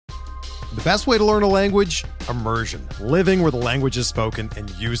The best way to learn a language? Immersion. Living where the language is spoken and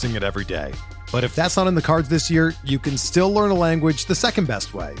using it every day. But if that's not in the cards this year, you can still learn a language the second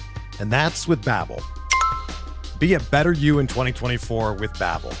best way, and that's with Babbel. Be a better you in 2024 with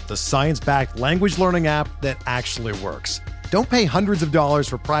Babbel, the science-backed language learning app that actually works. Don't pay hundreds of dollars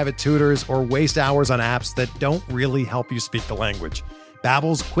for private tutors or waste hours on apps that don't really help you speak the language.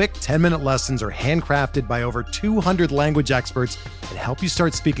 Babbel's quick 10-minute lessons are handcrafted by over 200 language experts and help you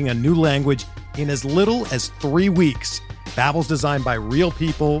start speaking a new language in as little as 3 weeks. Babbel's designed by real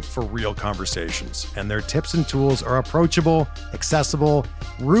people for real conversations, and their tips and tools are approachable, accessible,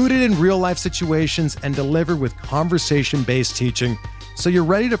 rooted in real-life situations, and delivered with conversation-based teaching, so you're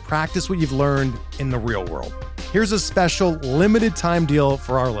ready to practice what you've learned in the real world. Here's a special limited-time deal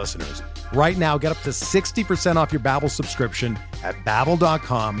for our listeners. Right now, get up to 60% off your Babbel subscription at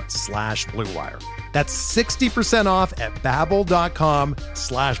babbel.com/Blue Wire. That's 60% off at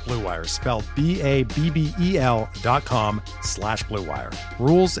babbel.com/Blue Wire, spelled BABBEL.com/Blue Wire.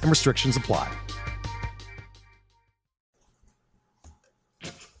 Rules and restrictions apply.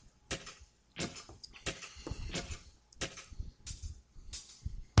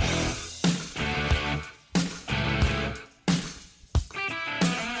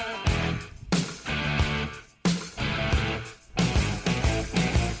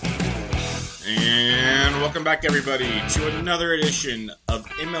 Welcome back, everybody, to another edition of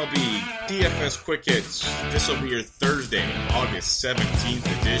MLB DFS Quick Hits. This will be your Thursday, August 17th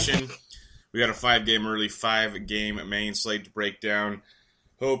edition. We got a 5-game early, 5-game main slate to break down.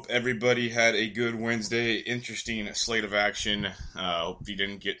 Hope everybody had a good Wednesday. Interesting slate of action. Hope you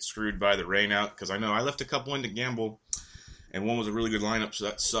didn't get screwed by the rain out, because I know I left a couple in to gamble, and one was a really good lineup, so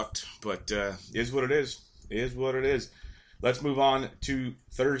that sucked. But is what it is. Is what it is. Let's move on to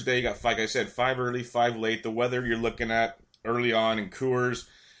Thursday. You got, like I said, 5 early, 5 late. The weather you're looking at early on in Coors.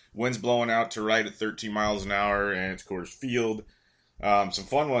 Winds blowing out to right at 13 miles an hour, and it's Coors Field. Some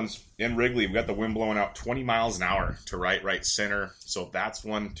fun ones in Wrigley. We've got the wind blowing out 20 miles an hour to right center. So that's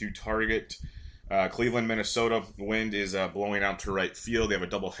one to target. Cleveland, Minnesota. Wind is blowing out to right field. They have a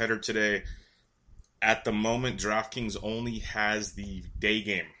doubleheader today. At the moment, DraftKings only has the day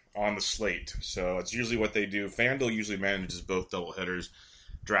game on the slate, so it's usually what they do. FanDuel usually manages both doubleheaders.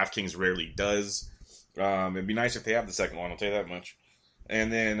 DraftKings rarely does. It'd be nice if they have the second one, I'll tell you that much.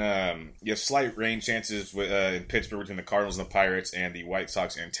 And then you have slight rain chances in Pittsburgh between the Cardinals and the Pirates, and the White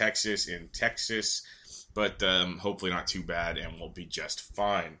Sox and Texas but hopefully not too bad, and we'll be just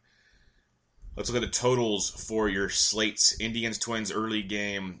fine. Let's look at the totals for your slates. Indians Twins early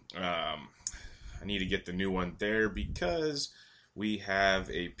game. I need to get the new one there because we have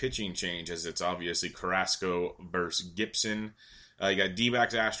a pitching change, as it's obviously Carrasco versus Gibson. You got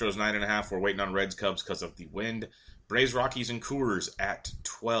D-backs, Astros, 9.5. We're waiting on Reds, Cubs because of the wind. Braves, Rockies, and Coors at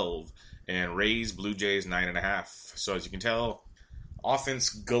 12. And Rays, Blue Jays, 9.5. So as you can tell, offense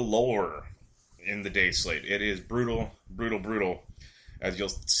galore in the day slate. It is brutal. As you'll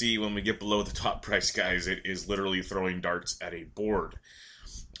see when we get below the top price guys, it is literally throwing darts at a board.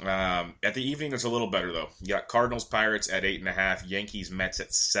 At the evening, it's a little better, though. You got Cardinals, Pirates at 8.5. Yankees, Mets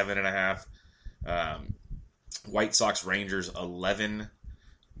at 7.5. White Sox, Rangers, 11.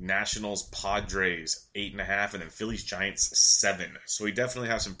 Nationals, Padres, 8.5. And then Phillies, Giants, 7. So we definitely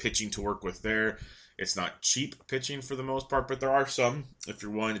have some pitching to work with there. It's not cheap pitching for the most part, but there are some. If you're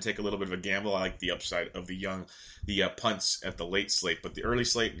willing to take a little bit of a gamble, I like the upside of the punts at the late slate. But the early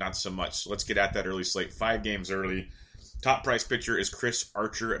slate, not so much. So let's get at that early slate. 5 games early. Top price pitcher is Chris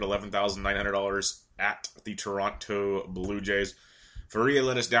Archer at $11,900 at the Toronto Blue Jays. Faria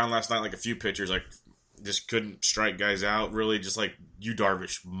let us down last night like a few pitchers. Like, just couldn't strike guys out. Really, just like Yu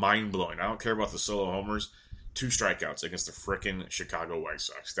Darvish, mind-blowing. I don't care about the solo homers. 2 strikeouts against the frickin' Chicago White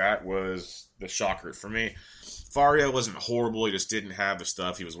Sox. That was the shocker for me. Faria wasn't horrible. He just didn't have the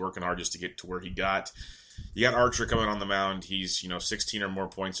stuff. He was working hard just to get to where he got. You got Archer coming on the mound. He's, 16 or more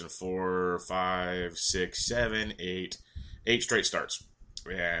points in 4, 5, 6, 7, 8 straight starts.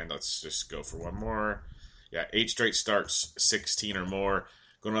 And let's just go for one more. Yeah, 8 straight starts, 16 or more.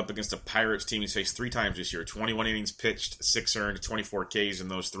 Going up against a Pirates team he's faced 3 times this year. 21 innings pitched, 6 earned, 24 Ks in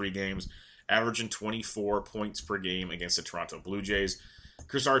those 3 games. Averaging 24 points per game against the Toronto Blue Jays.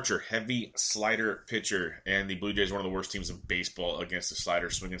 Chris Archer, heavy slider pitcher, and the Blue Jays are one of the worst teams in baseball against the slider,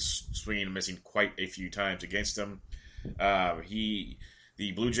 swinging and missing quite a few times against them. The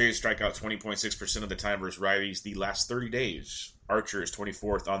Blue Jays strike out 20.6% of the time versus righties. The last 30 days, Archer is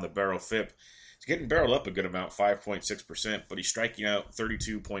 24th on the barrel FIP. He's getting barreled up a good amount, 5.6%, but he's striking out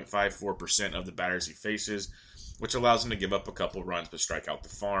 32.54% of the batters he faces, which allows him to give up a couple runs but strike out the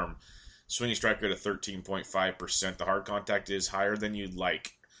farm. Swinging strike rate of 13.5%. The hard contact is higher than you'd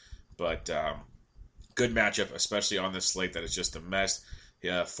like, But good matchup, especially on this slate that is just a mess.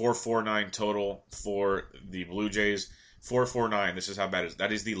 449 total for the Blue Jays. 449, this is how bad it is.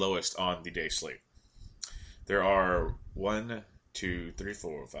 That is the lowest on the day slate. There are 1, 2, 3,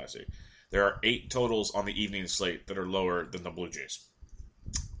 4, 5, 6. There are 8 totals on the evening slate that are lower than the Blue Jays.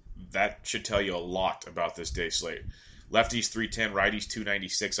 That should tell you a lot about this day slate. Lefties 310, righties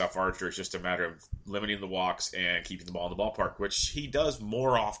 296 off Archer. It's just a matter of limiting the walks and keeping the ball in the ballpark, which he does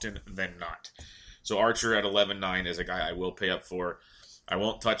more often than not. So Archer at 11.9 is a guy I will pay up for. I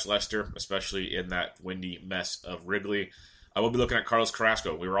won't touch Lester, especially in that windy mess of Wrigley. I will be looking at Carlos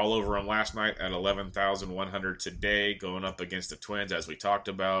Carrasco. We were all over him last night at 11,100 today, going up against the Twins, as we talked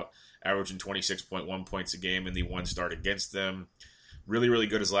about, averaging 26.1 points a game in the one start against them. Really, really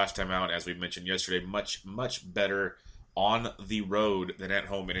good his last time out, as we mentioned yesterday. Much, much better on the road than at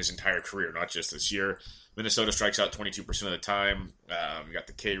home in his entire career, not just this year. Minnesota strikes out 22% of the time. You got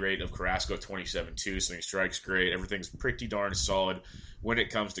the K rate of Carrasco 27.2, so he strikes great. Everything's pretty darn solid when it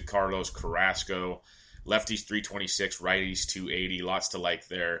comes to Carlos Carrasco. Lefties 326, righties 280. Lots to like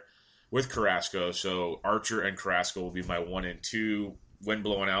there with Carrasco. So Archer and Carrasco will be my 1 and 2. Wind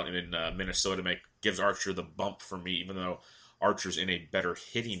blowing out in Minnesota gives Archer the bump for me, even though Archer's in a better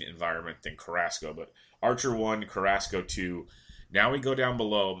hitting environment than Carrasco. But Archer 1, Carrasco 2. Now we go down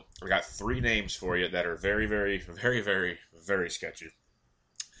below. We got 3 names for you that are very, very, very, very, very sketchy.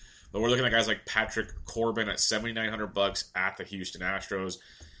 But we're looking at guys like Patrick Corbin at $7,900 at the Houston Astros.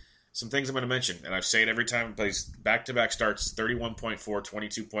 Some things I'm going to mention, and I say it every time he plays back-to-back starts, 31.4,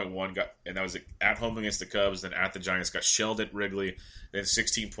 22.1, and that was at home against the Cubs, then at the Giants, got shelled at Wrigley, then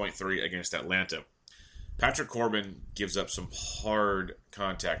 16.3 against Atlanta. Patrick Corbin gives up some hard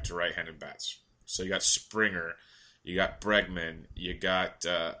contact to right-handed bats. So you got Springer, you got Bregman, you got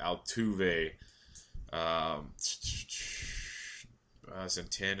Altuve,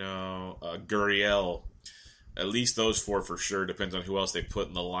 Centeno, Gurriel. At least those 4 for sure. Depends on who else they put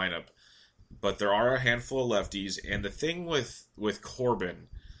in the lineup. But there are a handful of lefties. And the thing with Corbin,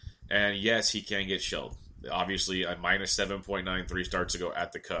 and yes, he can get shelled. Obviously, a minus 7.93 starts ago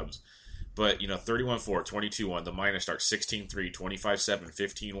at the Cubs. But, 31-4, 22-1. The minus starts 16-3, 25-7,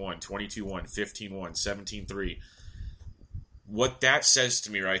 15-1, 22-1, 15-1, 17-3. What that says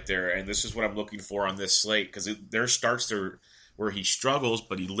to me right there, and this is what I'm looking for on this slate, because there starts there where he struggles,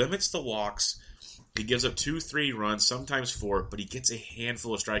 but he limits the walks. He gives up 2-3 runs, sometimes 4, but he gets a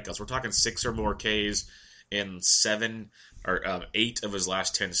handful of strikeouts. We're talking 6 or more Ks in 8 of his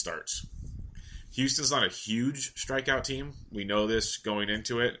last 10 starts. Houston's not a huge strikeout team. We know this going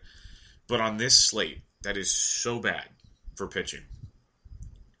into it. But on this slate, that is so bad for pitching.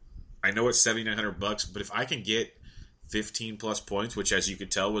 I know it's $7,900, but if I can get 15-plus points, which, as you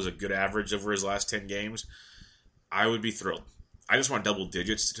could tell, was a good average over his last 10 games, I would be thrilled. I just want double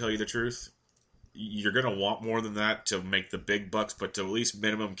digits, to tell you the truth. You're going to want more than that to make the big bucks, but to at least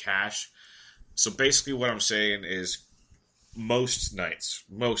minimum cash. So basically what I'm saying is most nights,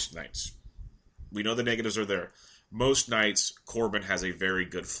 we know the negatives are there. Most nights, Corbin has a very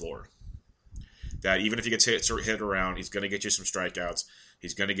good floor. That even if he gets hit around, he's going to get you some strikeouts.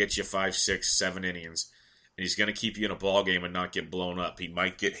 He's going to get you 5, 6, 7 innings. And he's going to keep you in a ball game and not get blown up. He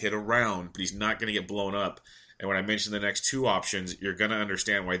might get hit around, but he's not going to get blown up. And when I mention the next 2 options, you're going to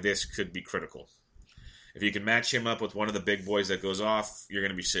understand why this could be critical. If you can match him up with one of the big boys that goes off, you're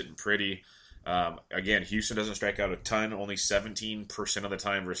going to be sitting pretty. Again, Houston doesn't strike out a ton, only 17% of the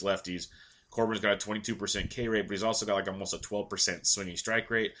time versus lefties. Corbin's got a 22% K rate, but he's also got almost a 12% swinging strike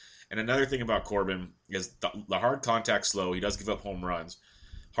rate. And another thing about Corbin is the hard contact's low. He does give up home runs.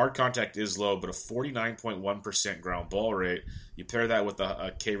 Hard contact is low, but a 49.1% ground ball rate. You pair that with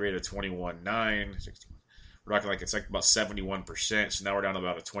a K rate of 21.9, we're talking it's about 71%. So now we're down to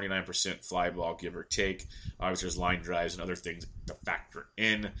about a 29% fly ball, give or take. Obviously, there's line drives and other things to factor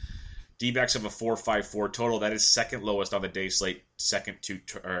in. D-backs have a 4.54 total. That is second lowest on the day slate.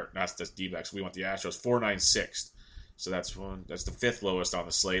 That's D-backs. We want the Astros 4.96. So that's the 5th lowest on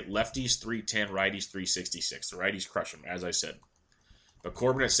the slate. Lefties 310, righties 366. The righties crush them, as I said. But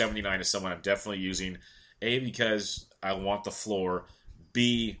Corbin at 79 is someone I'm definitely using. A, because I want the floor.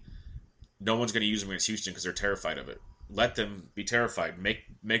 B, no one's going to use him against Houston because they're terrified of it. Let them be terrified.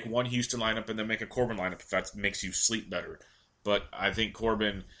 Make one Houston lineup and then make a Corbin lineup if that makes you sleep better. But I think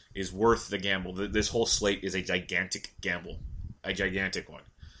Corbin is worth the gamble. This whole slate is a gigantic gamble. A gigantic one.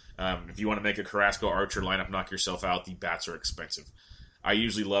 If you want to make a Carrasco Archer lineup, knock yourself out. The bats are expensive. I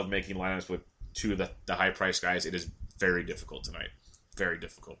usually love making lineups with 2 of the high-priced guys. It is very difficult tonight. Very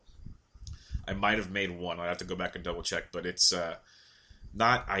difficult. I might have made one. I'll have to go back and double-check, but it's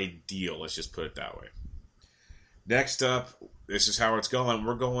not ideal. Let's just put it that way. Next up, this is how it's going.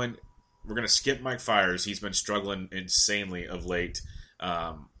 We're going we're going to skip Mike Fiers. He's been struggling insanely of late.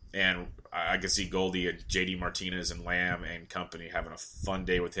 And I can see Goldie and JD Martinez and Lamb and company having a fun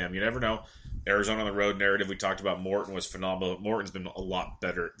day with him. You never know. Arizona on the road narrative, we talked about Morton was phenomenal. Morton's been a lot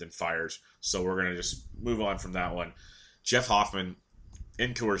better than Fiers. So we're going to just move on from that one. Jeff Hoffman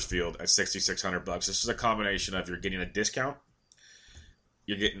in Coors Field at $6,600. This is a combination of you're getting a discount.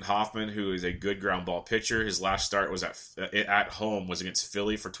 You're getting Hoffman, who is a good ground ball pitcher. His last start was at home was against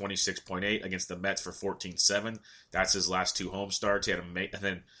Philly for 26.8, against the Mets for 14.7. That's his last 2 home starts. He had and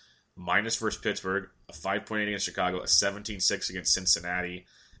then minus versus Pittsburgh, a 5.8 against Chicago, a 17.6 against Cincinnati,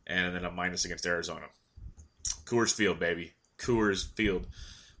 and then a minus against Arizona. Coors Field, baby. Coors Field.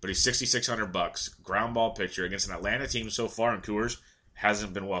 But he's $6,600. Ground ball pitcher against an Atlanta team so far in Coors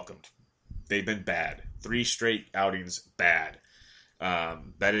hasn't been welcomed. They've been bad. 3 straight outings, bad.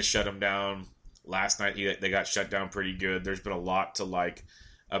 Bettis shut him down. Last night they got shut down pretty good. There's been a lot to like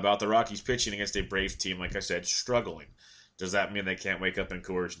about the Rockies pitching against a Braves team, like I said, struggling. Does that mean they can't wake up in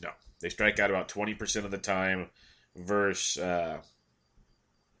Coors? No. They strike out about 20% of the time versus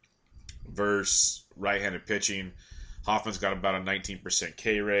right-handed pitching. Hoffman's got about a 19%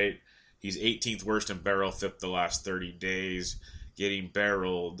 K rate. He's 18th worst in barrel, 5th the last 30 days. Getting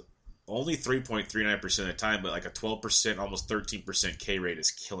barreled only 3.39% of the time, but like a 12%, almost 13% K rate is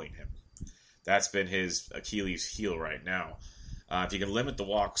killing him. That's been his Achilles heel right now. If you can limit the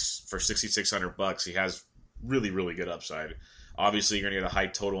walks for $6,600, he has really, really good upside. Obviously, you're going to get a high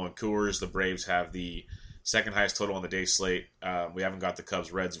total in Coors. The Braves have the second highest total on the day slate. We haven't got the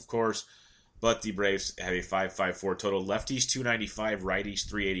Cubs Reds, of course, but the Braves have a 5.54 total. Lefties 295, righties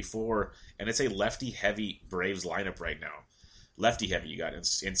 384, and it's a lefty-heavy Braves lineup right now. Lefty-heavy, you got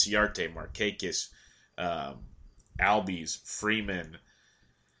Inciarte, Markakis, Albies, Freeman.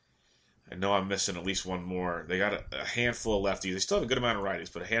 I know I'm missing at least one more. They got a handful of lefties. They still have a good amount of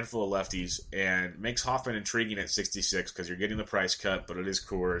righties, but a handful of lefties, and makes Hoffman intriguing at 66 because you're getting the price cut, but it is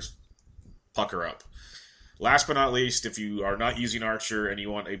Coors. Pucker up. Last but not least, if you are not using Archer and you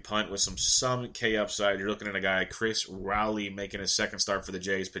want a punt with some K upside, you're looking at a guy, Chris Rowley, making his second start for the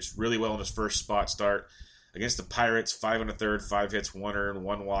Jays. Pitched really well in his first spot start against the Pirates. 5 1/3, 5 hits, 1 earned,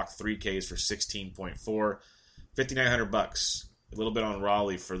 1 walk, 3 Ks for 16.4. $5,900. A little bit on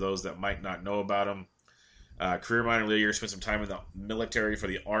Raleigh for those that might not know about him. Career minor leaguer, spent some time in the military for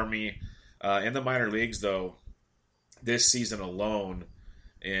the Army. In the minor leagues, though, this season alone,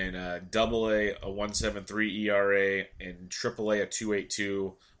 in Double-A, a 1.73 ERA, and Triple-A, a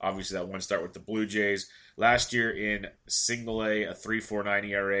 2.82. Obviously, that one start with the Blue Jays. Last year in Single-A, a 3.49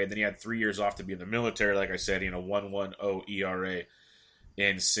 ERA. Then he had 3 years off to be in the military, like I said, in a 1.10 ERA.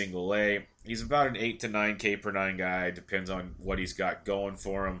 In Single-A. He's about an 8 to 9 K per 9 guy. Depends on what he's got going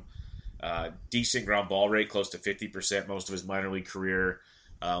for him. Decent ground ball rate, close to 50% most of his minor league career.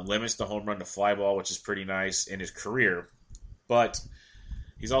 Limits the home run to fly ball, which is pretty nice in his career. But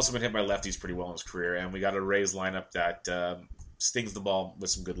he's also been hit by lefties pretty well in his career. And we got a Rays lineup that stings the ball with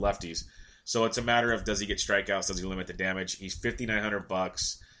some good lefties. So it's a matter of, does he get strikeouts? Does he limit the damage? He's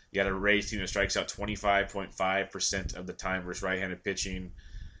 $5,900. You got a Rays team that strikes out 25.5% of the time versus right-handed pitching.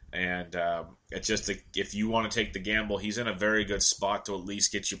 And it's just, if you want to take the gamble, he's in a very good spot to at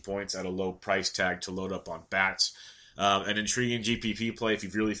least get you points at a low price tag to load up on bats. An intriguing GPP play, if you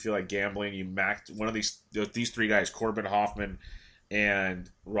really feel like gambling, you max one of these 3 guys, Corbin, Hoffman, and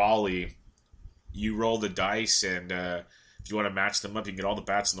Raleigh. You roll the dice, and if you want to match them up, you can get all the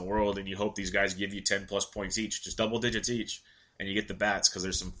bats in the world, and you hope these guys give you 10-plus points each, just double digits each. And you get the bats because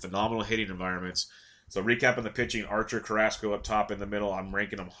there's some phenomenal hitting environments. So recapping the pitching, Archer, Carrasco up top in the middle. I'm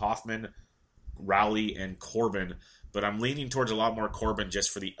ranking them Hoffman, Rowley, and Corbin. But I'm leaning towards a lot more Corbin just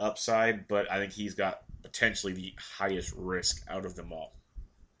for the upside. But I think he's got potentially the highest risk out of them all.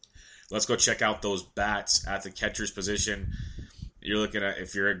 Let's go check out those bats at the catcher's position. You're looking at,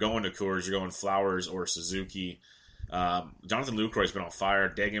 if you're going to Coors, you're going Flowers or Suzuki. Jonathan Lucroy's been on fire.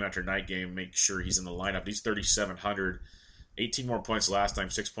 Day game after night game. Make sure he's in the lineup. He's 3,700. 18 more points last time,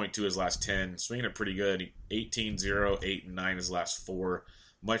 6.2 his last 10. Swinging it pretty good. 18-0, 8, and 9 his last 4.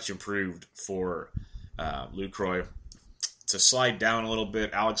 Much improved for Lucroy. To slide down a little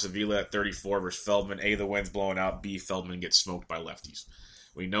bit, Alex Avila at 34 versus Feldman. A, the wind's blowing out. B, Feldman gets smoked by lefties.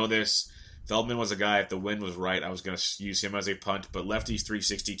 We know this. Feldman was a guy, if the wind was right, I was going to use him as a punt. But lefties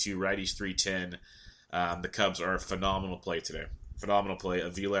 362, righties 310. The Cubs are a phenomenal play today. Phenomenal play.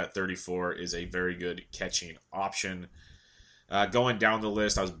 Avila at 34 is a very good catching option. Going down the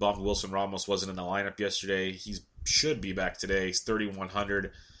list, I was bummed Wilson Ramos wasn't in the lineup yesterday. He should be back today. He's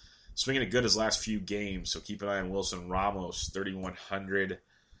 3,100. Swinging it good his last few games, so keep an eye on Wilson Ramos, 3,100.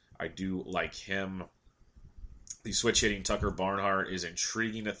 I do like him. The switch hitting Tucker Barnhart is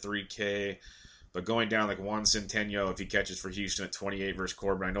intriguing at 3K. But going down like Juan Centeno, if he catches for Houston at 28 versus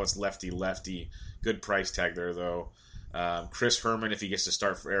Corbin, I know it's lefty. Good price tag there, though. Chris Herman, if he gets to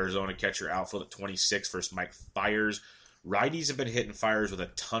start for Arizona, catcher outfield at 26 versus Mike Fiers. Righties have been hitting Fiers with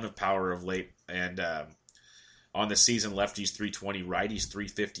a ton of power of late. And on the season, lefties 320, righties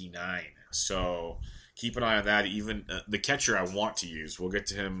 359. So keep an eye on that. Even the catcher I want to use, we'll get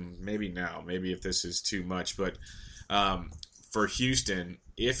to him maybe now, maybe if this is too much. But for Houston,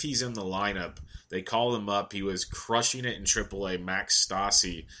 if he's in the lineup, they call him up. He was crushing it in AAA. Max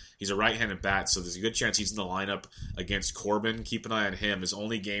Stassi. He's a right-handed bat, so there's a good chance he's in the lineup against Corbin. Keep an eye on him. His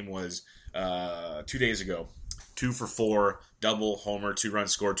only game was 2 days ago. 2 for 4, double, homer, 2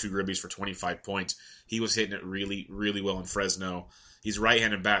 runs scored, 2 ribbies for 25 points. He was hitting it really, really well in Fresno. He's a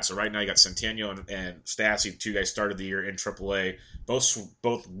right-handed bat, so right now you got Centeno and Stassi, 2 guys started the year in AAA.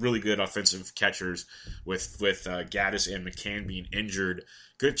 Both really good offensive catchers with Gaddis and McCann being injured.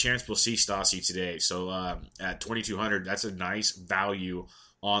 Good chance we'll see Stassi today. So at 2,200, that's a nice value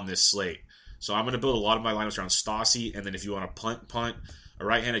on this slate. So I'm going to build a lot of my lineups around Stassi, and then if you want to punt, a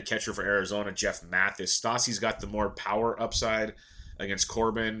right-handed catcher for Arizona, Jeff Mathis. Stassi's got the more power upside against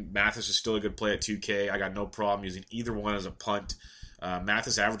Corbin. Mathis is still a good play at 2K. I got no problem using either one as a punt.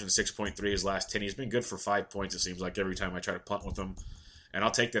 Mathis averaging 6.3 his last 10. He's been good for 5 points, it seems like, every time I try to punt with him. And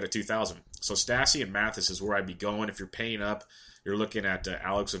I'll take that at 2,000. So Stassi and Mathis is where I'd be going. If you're paying up, you're looking at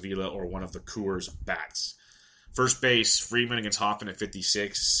Alex Avila or one of the Coors bats. First base, Freeman against Hoffman at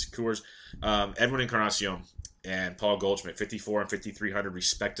 56. Coors, Edwin Encarnacion and Paul Goldschmidt, 54 and 5,300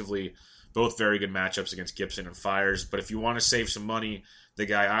 respectively. Both very good matchups against Gibson and Fiers. But if you want to save some money, the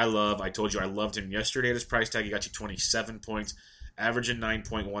guy I love, I told you I loved him yesterday at his price tag. He got you 27 points, averaging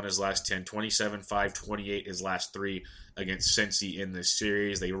 9.1 his last 10, 27, 5, 28 his last 3 against Cincy in this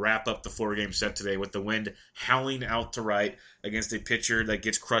series. They wrap up the 4-game set today with the wind howling out to right against a pitcher that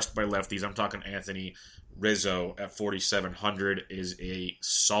gets crushed by lefties. I'm talking Anthony Rizzo at 4,700 is a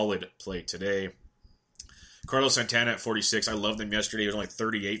solid play today. Carlos Santana at 46. I loved him yesterday. He was only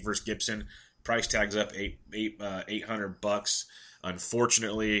 38 versus Gibson. Price tag's up $800.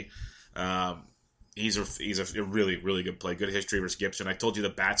 Unfortunately, he's a really, really good play. Good history versus Gibson. I told you the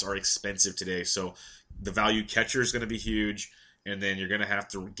bats are expensive today, so the value catcher is going to be huge, and then you're going to have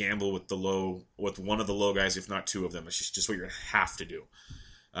to gamble with one of the low guys, if not 2 of them. It's just what you're going to have to do.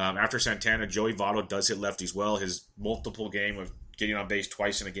 After Santana, Joey Votto does hit lefties well. His multiple game of getting on base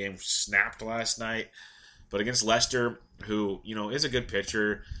twice in a game snapped last night. But against Lester, who, is a good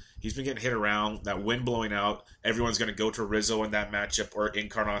pitcher, he's been getting hit around. That wind blowing out, everyone's going to go to Rizzo in that matchup or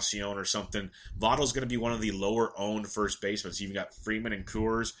Encarnacion or something. Votto's going to be one of the lower-owned first basemen. So you've got Freeman and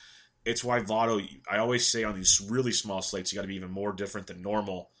Coors. It's why Votto, I always say on these really small slates, you got to be even more different than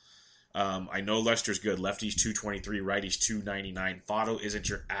normal. I know Lester's good. Lefties 223, righties 299. Votto isn't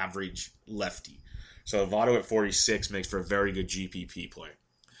your average lefty. So Votto at 46 makes for a very good GPP play.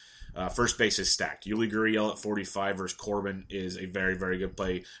 First base is stacked. Yuli Gurriel at 45 versus Corbin is a very, very good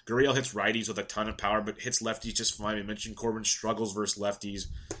play. Gurriel hits righties with a ton of power, but hits lefties just fine. We mentioned Corbin struggles versus lefties.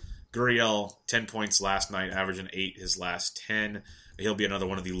 Gurriel, 10 points last night, averaging 8 his last 10. He'll be another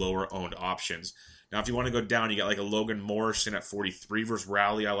one of the lower-owned options. Now, if you want to go down, you got like a Logan Morrison at 43 versus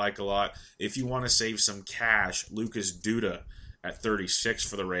Rowley I like a lot. If you want to save some cash, Lucas Duda at 36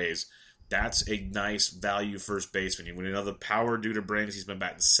 for the Rays. That's a nice value first baseman. When another power Duda brings, he's been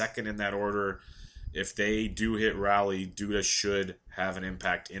batting second in that order. If they do hit Rowley, Duda should have an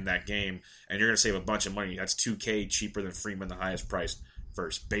impact in that game. And you're going to save a bunch of money. That's $2K cheaper than Freeman, the highest priced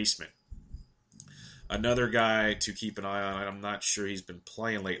first baseman. Another guy to keep an eye on, I'm not sure he's been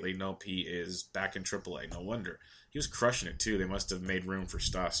playing lately. Nope, he is back in AAA. No wonder. He was crushing it, too. They must have made room for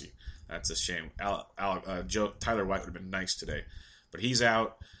Stassi. That's a shame. Tyler White would have been nice today. But he's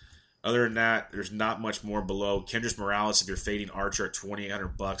out. Other than that, there's not much more below. Kendrys Morales, if you're fading Archer at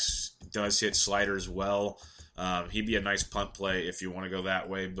 $2,800, does hit slider as well. He'd be a nice punt play if you want to go that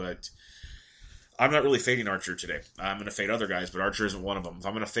way, but I'm not really fading Archer today. I'm going to fade other guys, but Archer isn't one of them. If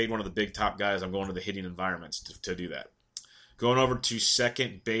I'm going to fade one of the big top guys, I'm going to the hitting environments to do that. Going over to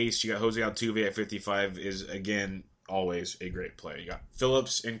second base, you got Jose Altuve at 55 is, again, always a great play. You got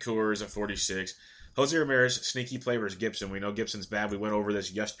Phillips and Coors at 46. Jose Ramirez, sneaky play versus Gibson. We know Gibson's bad. We went over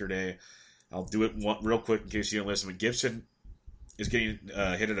this yesterday. I'll do it real quick in case you didn't listen. But Gibson is getting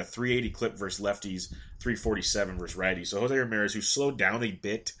hit at a 380 clip versus lefties, 347 versus righties. So Jose Ramirez, who slowed down a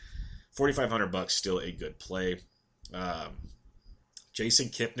bit, $4,500, still a good play. Jason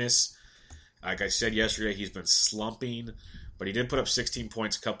Kipnis, like I said yesterday, he's been slumping, but he did put up 16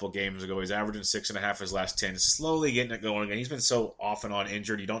 points a couple games ago. He's averaging 6.5 his last 10, slowly getting it going again. He's been so off and on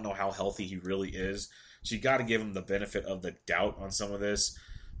injured. You don't know how healthy he really is. So you got to give him the benefit of the doubt on some of this.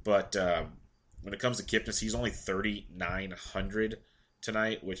 But when it comes to Kipnis, he's only 3,900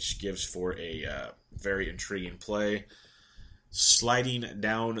 tonight, which gives for a very intriguing play. Sliding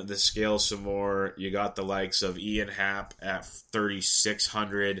down the scale some more, you got the likes of Ian Happ at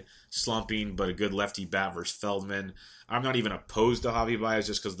 3,600, slumping, but a good lefty bat versus Feldman. I'm not even opposed to Javi Baez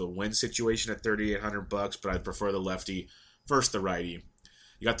just because of the win situation at $3,800, but I'd prefer the lefty versus the righty.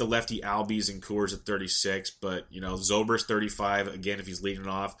 You got the lefty Albies and Coors at 36, but Zobrist 35. Again, if he's leading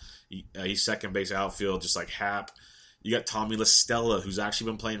off, he's second base outfield, just like Happ. You got Tommy La Stella, who's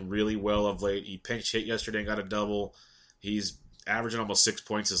actually been playing really well of late. He pinch hit yesterday and got a double. He's averaging almost 6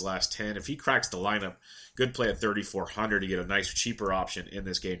 points his last 10. If he cracks the lineup, good play at 3,400 to get a nice cheaper option in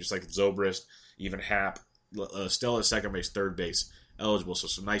this game, just like Zobrist, even Happ. Stella second base, third base eligible, so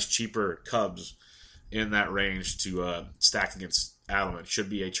some nice cheaper Cubs in that range to stack against Adelman. Should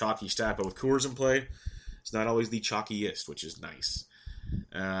be a chalky stack, but with Coors in play, it's not always the chalkiest, which is nice.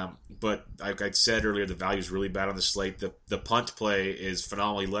 But like I said earlier, the value is really bad on the slate. The punt play is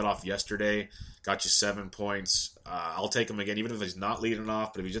phenomenally led off yesterday. Got you 7 points. I'll take him again, even if he's not leading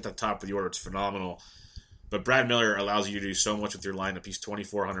off. But if he's at the top of the order, it's phenomenal. But Brad Miller allows you to do so much with your lineup. He's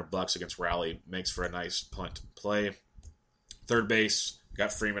 $2,400 against Raleigh. Makes for a nice punt play. Third base,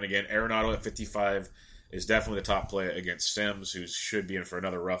 got Freeman again. Arenado at 55 is definitely the top play against Sims, who should be in for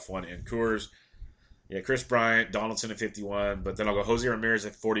another rough one in Coors. Yeah, Chris Bryant, Donaldson at 51, but then I'll go Jose Ramirez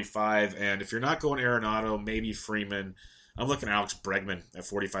at 45. And if you're not going Arenado, maybe Freeman. I'm looking at Alex Bregman at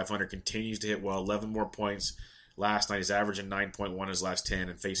 4,500. Continues to hit well, 11 more points last night. He's averaging 9.1 his last 10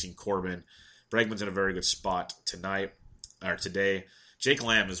 and facing Corbin. Bregman's in a very good spot today. Jake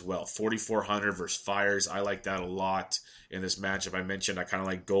Lamb as well, 4,400 versus Fires. I like that a lot in this matchup. I mentioned I kind of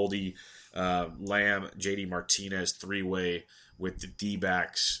like Goldie, Lamb, JD Martinez three-way with the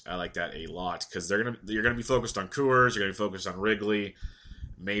D-backs. I like that a lot because you're gonna be focused on Coors, you're gonna be focused on Wrigley,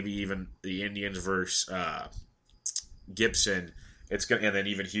 maybe even the Indians versus Gibson. And then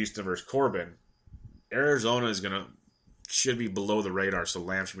even Houston versus Corbin. Arizona should be below the radar, so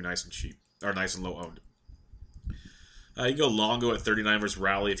Lamb should be nice and cheap or nice and low owned. You go Longo at 39 versus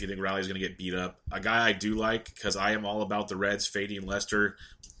Raleigh if you think Raleigh's going to get beat up. A guy I do like because I am all about the Reds fading Lester.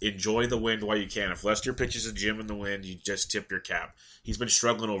 Enjoy the wind while you can. If Lester pitches a gem in the wind, you just tip your cap. He's been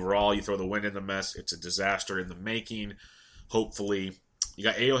struggling overall. You throw the wind in the mess, it's a disaster in the making. Hopefully, you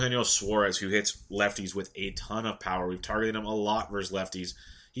got Eugenio Suarez who hits lefties with a ton of power. We've targeted him a lot versus lefties.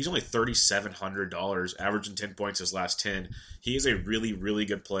 He's only $3,700, averaging 10 points his last 10. He is a really, really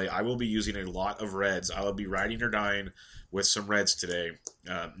good play. I will be using a lot of Reds. I will be riding or dying with some Reds today.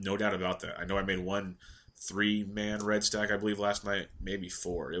 No doubt about that. I know I made one 3-man Red stack, I believe, last night. Maybe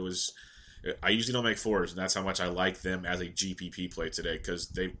 4. I usually don't make 4s, and that's how much I like them as a GPP play today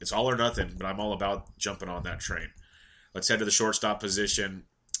because it's all or nothing, but I'm all about jumping on that train. Let's head to the shortstop position.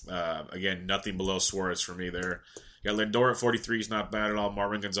 Again, nothing below Suarez for me there. You got Lindor at 43 is not bad at all.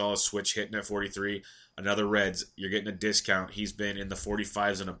 Marvin Gonzalez switch hitting at 43. Another Reds. You're getting a discount. He's been in the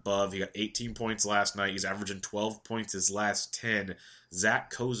 45s and above. He got 18 points last night. He's averaging 12 points his last 10.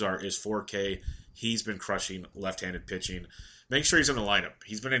 Zach Kozar is 4K. He's been crushing left-handed pitching. Make sure he's in the lineup.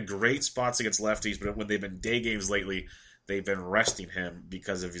 He's been in great spots against lefties, but when they've been day games lately, they've been resting him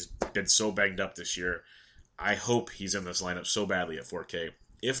because he's been so banged up this year. I hope he's in this lineup so badly at 4K.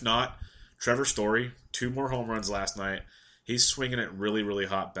 If not, Trevor Story, 2 more home runs last night. He's swinging at really, really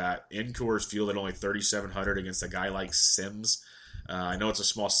hot bat. In Coors Field at only 3,700 against a guy like Sims. I know it's a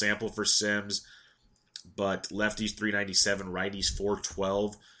small sample for Sims, but lefties 397, righties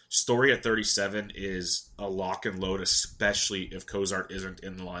 412. Story at 37 is a lock and load, especially if Kozart isn't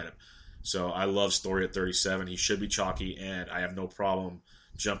in the lineup. So I love Story at 37. He should be chalky, and I have no problem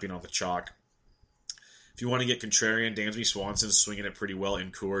jumping on the chalk. If you want to get contrarian, Dansby Swanson's swinging it pretty well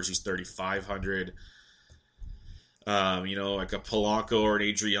in Coors. He's 3,500. Like a Polanco or an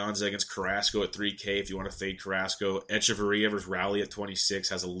Adrianza against Carrasco at 3K if you want to fade Carrasco. Echeverria versus Raleigh at 26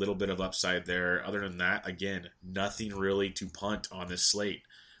 has a little bit of upside there. Other than that, again, nothing really to punt on this slate.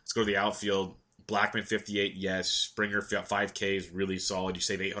 Let's go to the outfield. Blackman 58, yes. Springer 5K is really solid. You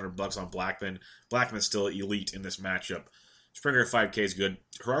save $800 on Blackman. Blackman's still elite in this matchup. Springer 5K is good.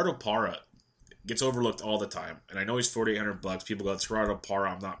 Gerardo Parra gets overlooked all the time. And I know he's $4,800. People go, it's Gerardo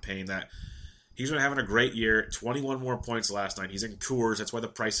Parra, I'm not paying that. He's been having a great year. 21 more points last night. He's in Coors. That's why the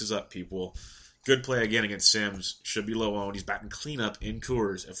price is up, people. Good play again against Sims. Should be low owned. He's batting cleanup in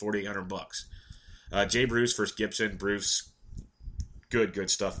Coors at $4,800. Jay Bruce versus Gibson. Bruce, good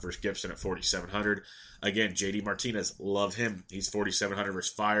stuff versus Gibson at 4,700. Again, JD Martinez, love him. He's 4,700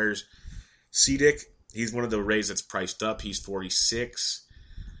 versus Fires. Cedic, he's one of the Rays that's priced up. He's 46.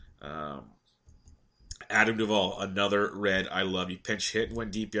 Adam Duvall, another red. I love you. Pinch hit and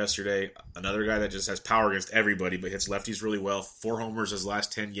went deep yesterday. Another guy that just has power against everybody, but hits lefties really well. 4 homers his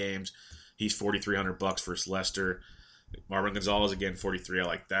last 10 games. He's $4,300 versus Leicester. Marvin Gonzalez again, 43. I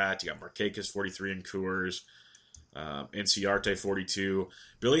like that. You got Markakis, 43 in Coors. Inciarte, 42.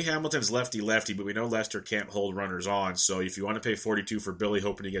 Billy Hamilton's lefty, but we know Leicester can't hold runners on. So if you want to pay 42 for Billy,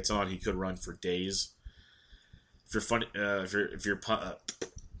 hoping he gets on, he could run for days. If you're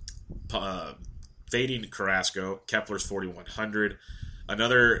fading Carrasco, Kepler's 4,100.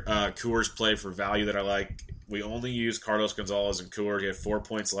 Another Coors play for value that I like. We only use Carlos Gonzalez in Coors. He had 4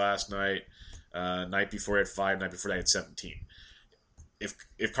 points last night. Night before he had 5. Night before that he had 17.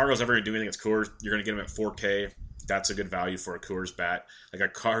 If Cargo's ever going to do anything against Coors, you're going to get him at 4K. That's a good value for a Coors bat. Like a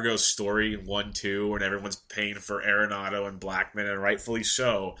Cargo Story 1-2, and everyone's paying for Arenado and Blackman, and rightfully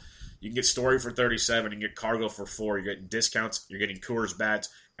so. You can get Story for 37, you can get Cargo for 4. You're getting discounts, you're getting Coors bats,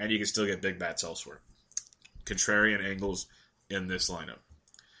 and you can still get big bats elsewhere. Contrarian angles in this lineup.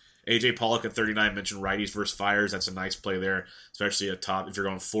 AJ Pollock at 39 mentioned righties versus fires. That's a nice play there, especially at top. If you're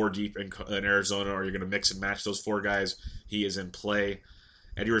going 4 deep in Arizona, or you're going to mix and match those 4 guys, he is in play.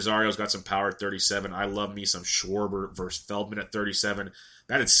 Eddie Rosario's got some power at 37. I love me some Schwarber versus Feldman at 37.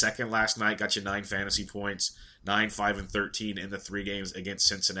 Batted second last night, got you 9 fantasy points, 9, 5, and 13 in the 3 games against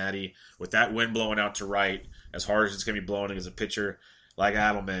Cincinnati. With that wind blowing out to right, as hard as it's going to be blowing as a pitcher like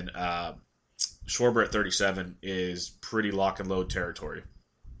Adelman, Schwarber at 37 is pretty lock and load territory.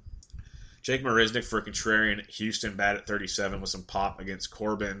 Jake Marisnick for Contrarian. Houston bat at 37 with some pop against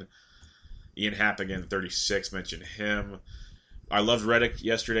Corbin. Ian Happ again, 36. Mentioned him. I loved Reddick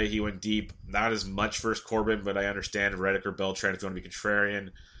yesterday. He went deep. Not as much versus Corbin, but I understand Reddick or Beltran if you want to be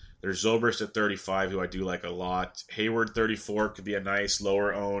contrarian. There's Zobrist at 35, who I do like a lot. Hayward, 34, could be a nice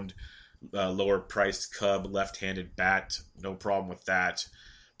lower-owned, lower-priced Cub left-handed bat. No problem with that.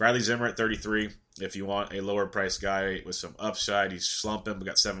 Bradley Zimmer at 33. If you want a lower-priced guy with some upside, he's slumping, but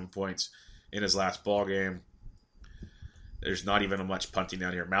got 7 points in his last ball game. There's not even much punting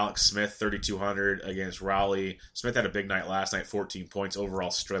down here. Malik Smith, 3,200 against Rowley. Smith had a big night last night, 14 points.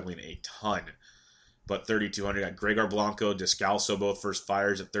 Overall, struggling a ton. But 3,200. Got Gregor Blanco, Descalso, both first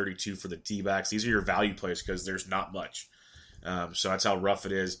fires at 32 for the D-backs. These are your value plays because there's not much. So that's how rough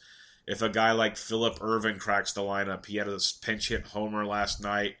it is. If a guy like Phillip Ervin cracks the lineup, he had a pinch hit homer last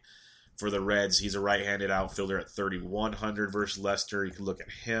night for the Reds. He's a right-handed outfielder at 3,100 versus Leicester. You can look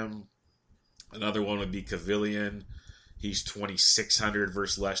at him. Another one would be Cavillion. He's 2,600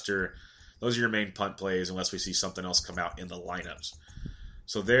 versus Leicester. Those are your main punt plays unless we see something else come out in the lineups.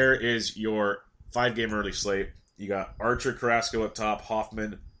 So there is your 5-game early slate. You got Archer, Carrasco up top,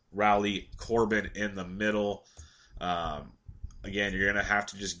 Hoffman, Rowley, Corbin in the middle. Again, you're going to have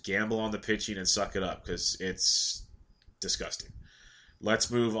to just gamble on the pitching and suck it up because it's disgusting.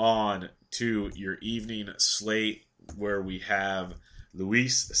 Let's move on to your evening slate where we have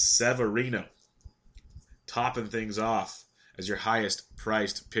Luis Severino topping things off as your highest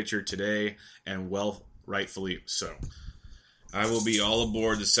priced pitcher today, and well, rightfully so. I will be all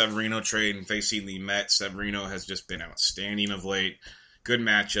aboard the Severino trade and facing the Mets. Severino has just been outstanding of late. Good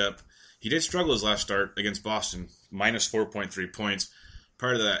matchup. He did struggle his last start against Boston, minus 4.3 points.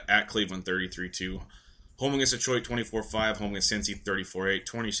 Part of that at Cleveland, 33-2. Home against Detroit, 24-5. Home against Cincy, 34-8,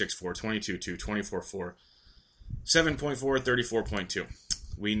 26-4, 22-2, 24-4, 7.4, 34.2.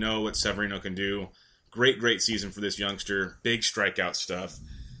 We know what Severino can do. Great season for this youngster. Big strikeout stuff.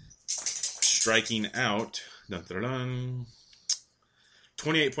 Striking out.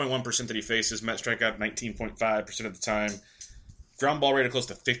 28.1% that he faces. Met strikeout 19.5% of the time. Ground ball rate of close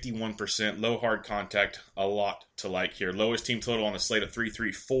to 51%. Low hard contact. A lot to like here. Lowest team total on the slate of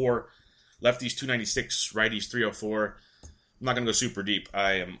 334. Lefties 296. Righties 304. I'm not going to go super deep.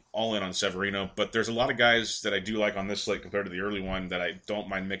 I am all in on Severino, but there's a lot of guys that I do like on this slate compared to the early one that I don't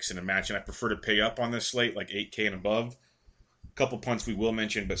mind mixing and matching. I prefer to pay up on this slate, like 8K and above. A couple punts we will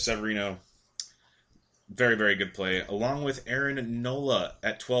mention, but Severino, very good play. Along with Aaron Nola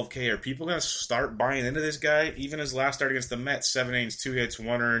at 12K. Are people going to start buying into this guy? Even his last start against the Mets, 7 innings, 2 hits,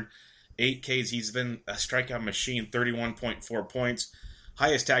 1 earned, 8 Ks. He's been a strikeout machine, 31.4 points.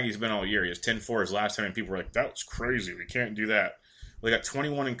 Highest tag he's been all year. He was 10-4 his last time, and people were like, that was crazy. We can't do that. Well, they got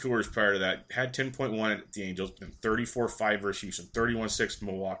 21 in Coors prior to that. Had 10.1 at the Angels. Been 34-5 versus Houston. 31-6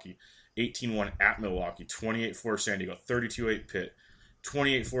 Milwaukee. 18-1 at Milwaukee. 28-4 San Diego. 32-8 Pitt.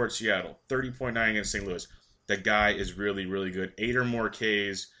 28-4 at Seattle. 30.9 against St. Louis. The guy is really good. 8 or more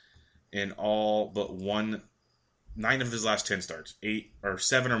Ks in all but 9 of his last 10 starts.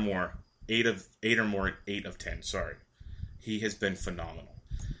 7 or more. 8 or more in 8 of 10. Sorry. He has been phenomenal.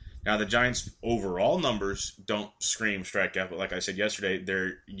 Now, the Giants' overall numbers don't scream strikeout, but like I said yesterday,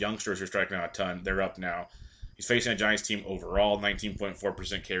 their youngsters are striking out a ton. They're up now. He's facing a Giants team overall,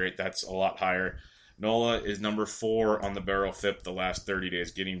 19.4% K rate. That's a lot higher. Nola is number 4 on the barrel FIP the last 30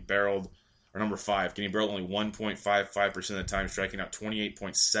 days, getting barreled, or number 5, getting barreled only 1.55% of the time, striking out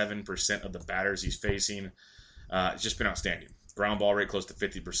 28.7% of the batters he's facing. It's just been outstanding. Ground ball rate close to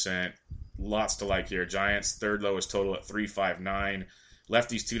 50%. Lots to like here. Giants, third lowest total at 359.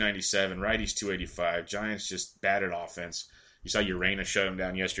 Lefties 297, righties 285. Giants just bad at offense. You saw Urena shut him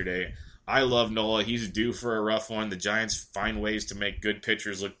down yesterday. I love Nola. He's due for a rough one. The Giants find ways to make good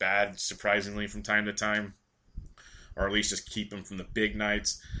pitchers look bad, surprisingly, from time to time. Or at least just keep them from the big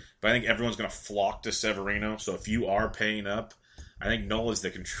nights. But I think everyone's going to flock to Severino. So if you are paying up, I think Nola's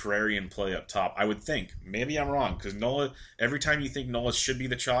the contrarian play up top. I would think. Maybe I'm wrong, because Nola, every time you think Nola should be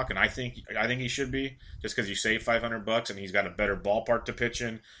the chalk, and I think he should be, just because you save $500 and he's got a better ballpark to pitch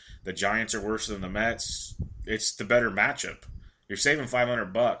in. The Giants are worse than the Mets. It's the better matchup. You're saving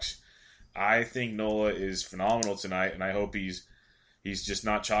 $500. I think Nola is phenomenal tonight, and I hope he's just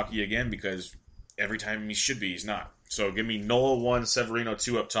not chalky again, because every time he should be, he's not. So give me Nola 1, Severino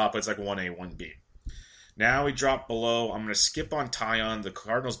 2 up top. It's like 1A, 1B. Now we drop below. I'm going to skip on Taillon. The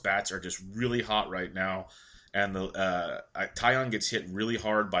Cardinals' bats are just really hot right now, and the Taillon gets hit really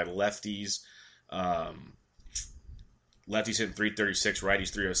hard by lefties. Lefties hitting 336,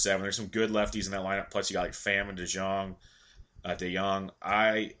 righties 307. There's some good lefties in that lineup. Plus, you got like Pham and DeJong.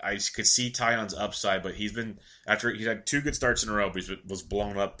 I could see Taillon's upside, but he's had 2 good starts in a row, but he was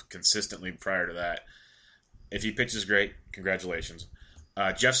blown up consistently prior to that. If he pitches great, congratulations.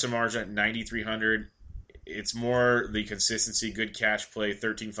 Jeff Samardzija, 9,300. It's more the consistency, good cash play,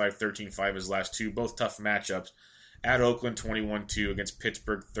 13-5, 13-5 his last 2, both tough matchups. At Oakland, 21-2, against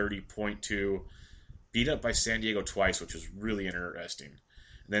Pittsburgh, 30.2. Beat up by San Diego twice, which was really interesting.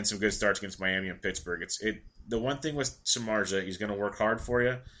 And then some good starts against Miami and Pittsburgh. The one thing with Samardzija, he's going to work hard for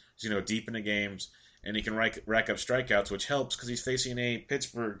you. He's going to go deep into games, and he can rack up strikeouts, which helps because he's facing a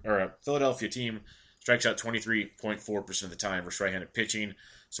Philadelphia team. Strikes out 23.4% of the time versus right-handed pitching.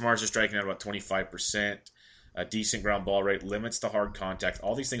 Samardzija striking out about 25%. A decent ground ball rate, limits the hard contact.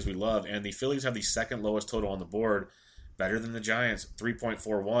 All these things we love. And the Phillies have the second lowest total on the board. Better than the Giants,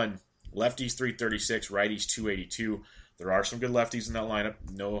 3.41. Lefties 336, righties 282. There are some good lefties in that lineup.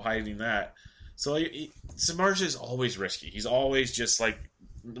 No hiding that. So Samardzija is always risky. He's always just like,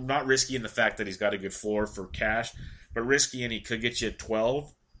 not risky in the fact that he's got a good floor for cash, but risky and he could get you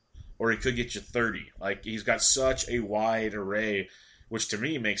 12 or he could get you 30. Like, he's got such a wide array, which to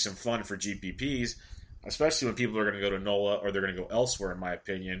me makes him fun for GPPs, especially when people are going to go to Nola or they're going to go elsewhere, in my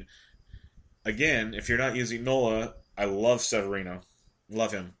opinion. Again, if you're not using Nola, I love Severino.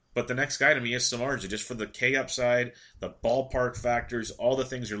 Love him. But the next guy to me is Samardzija, just for the K upside, the ballpark factors, all the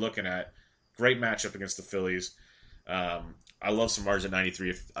things you're looking at. Great matchup against the Phillies. I love Samardzija at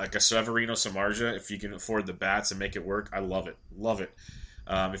 93. Like a Severino Samardzija, if you can afford the bats and make it work, I love it. Love it.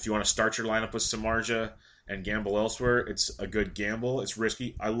 If you want to start your lineup with Samardzija and gamble elsewhere, it's a good gamble. It's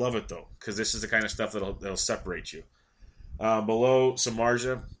risky. I love it, though, because this is the kind of stuff that'll separate you. Below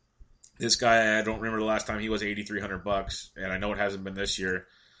Samardzija, this guy, I don't remember the last time he was $8,300, and I know it hasn't been this year.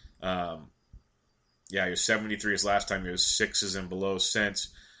 He was 73 his last time. He was 6s and below since.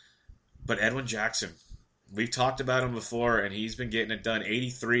 But Edwin Jackson, we've talked about him before, and he's been getting it done.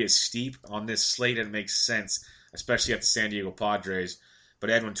 83 is steep on this slate, and it makes sense, especially at the San Diego Padres. But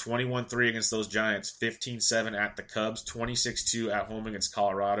Edwin, 21-3 against those Giants, 15-7 at the Cubs, 26-2 at home against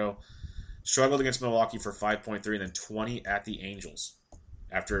Colorado. Struggled against Milwaukee for 5.3, and then 20 at the Angels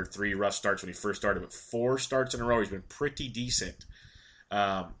after 3 rough starts when he first started. But 4 starts in a row, he's been pretty decent.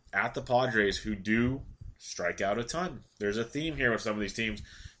 At the Padres, who do strike out a ton. There's a theme here with some of these teams.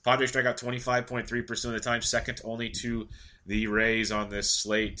 Padres strike out 25.3% of the time, second only to the Rays on this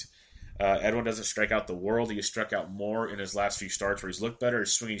slate. Edwin doesn't strike out the world. He has struck out more in his last few starts where he's looked better.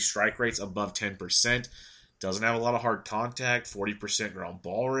 His swinging strike rate's above 10%. Doesn't have a lot of hard contact, 40% ground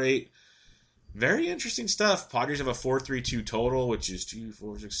ball rate. Very interesting stuff. Padres have a 4.32 total, which is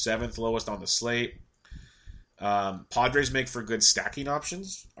 7th lowest on the slate. Padres make for good stacking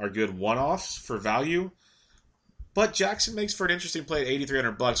options, are good one-offs for value. But Jackson makes for an interesting play at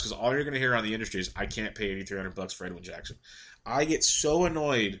 $8,300 because all you're going to hear on the industry is, I can't pay $8,300 for Edwin Jackson. I get so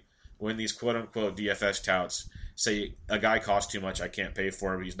annoyed when these quote-unquote DFS touts say a guy costs too much, I can't pay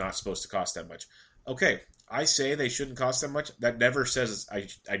for him, he's not supposed to cost that much. Okay, I say they shouldn't cost that much. That never says,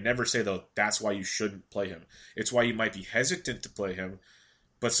 I never say, though, that's why you shouldn't play him. It's why you might be hesitant to play him.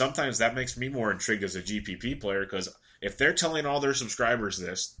 But sometimes that makes me more intrigued as a GPP player because if they're telling all their subscribers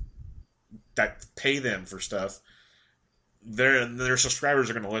this, that pay them for stuff, their subscribers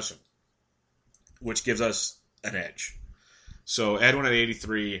are going to listen, which gives us an edge. So Edwin at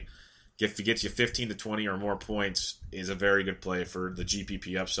 83, if he gets you 15 to 20 or more points, is a very good play for the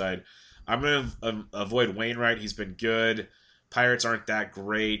GPP upside. I'm going to avoid Wainwright. He's been good. Pirates aren't that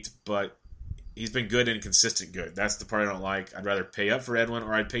great, but he's been good and consistent good. That's the part I don't like. I'd rather pay up for Edwin,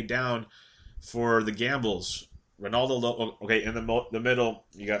 or I'd pay down for the gambles. Ronaldo, okay, in the middle,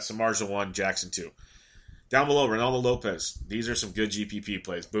 you got Samardzija 1, Jackson 2. Down below, Ronaldo Lopez. These are some good GPP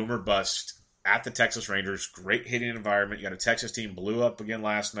plays. Boomer bust at the Texas Rangers. Great hitting environment. You got a Texas team blew up again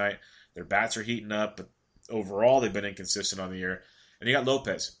last night. Their bats are heating up, but overall they've been inconsistent on the year. And you got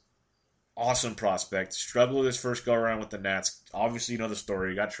Lopez. Awesome prospect. Struggled his first go-around with the Nats. Obviously, you know the story.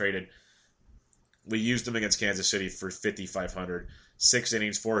 He got traded. We used him against Kansas City for 5,500. 6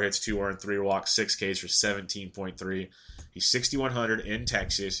 innings, 4 hits, 2 earned, 3 walks, 6 Ks for 17.3. He's 6,100 in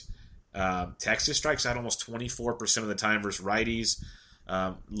Texas. Texas strikes out almost 24% of the time versus righties.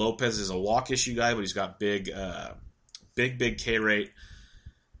 Lopez is a walk issue guy, but he's got big K rate.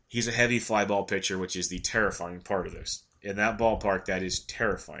 He's a heavy fly ball pitcher, which is the terrifying part of this. In that ballpark, that is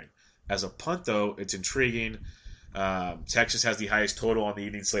terrifying. As a punt, though, it's intriguing. Texas has the highest total on the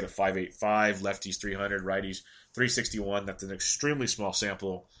evening slate of 585. Lefties 300, righties 361. That's an extremely small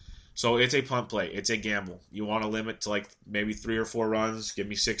sample. So it's a punt play. It's a gamble. You want to limit to like maybe 3 or 4 runs. Give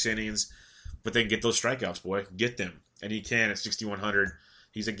me 6 innings. But then get those strikeouts, boy. Get them. And he can at 6,100.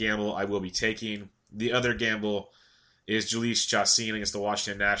 He's a gamble I will be taking. The other gamble is Jhoulys Chacín against the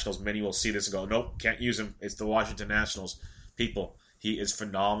Washington Nationals. Many will see this and go, nope, can't use him. It's the Washington Nationals. People, he is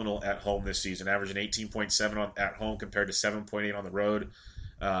phenomenal at home this season, averaging 18.7 at home compared to 7.8 on the road.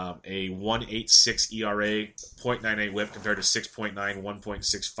 A 1.86 ERA, 0.98 WHIP compared to 6.9,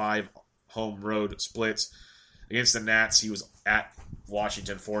 1.65 home road splits. Against the Nats, he was at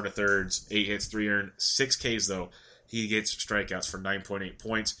Washington 4 1/3, 8 hits, 3 earned, 6 Ks though. He gets strikeouts for 9.8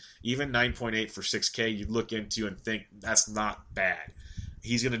 points. Even 9.8 for 6K, you'd look into and think that's not bad.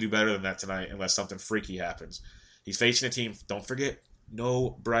 He's going to do better than that tonight unless something freaky happens. He's facing a team, don't forget,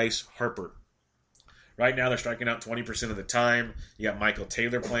 no Bryce Harper. Right now, they're striking out 20% of the time. You got Michael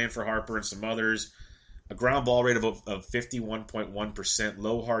Taylor playing for Harper and some others. A ground ball rate of 51.1%,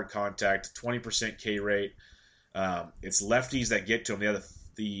 low hard contact, 20% K rate. It's lefties that get to him.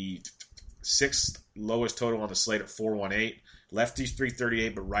 The 6th lowest total on the slate at 418. Lefties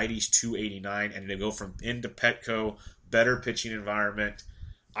 338, but righties 289. And they go from into Petco, better pitching environment.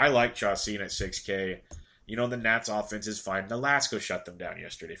 I like Chacín at 6K. You know, the Nats offense is fine. Nolasco shut them down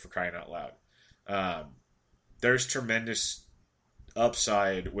yesterday, for crying out loud. There's tremendous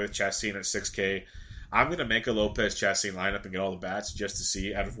upside with Chacín at 6K. I'm going to make a Lopez Chacín lineup and get all the bats just to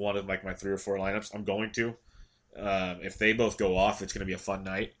see out of one of like my 3 or 4 lineups. I'm going to. If they both go off, it's going to be a fun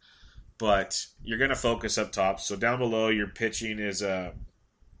night. But you're going to focus up top. So down below, your pitching is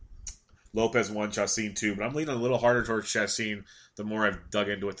Lopez 1, Chacín 2. But I'm leaning a little harder towards Chacín the more I've dug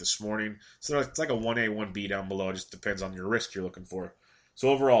into it this morning. So it's like a 1A, 1B down below. It just depends on your risk you're looking for. So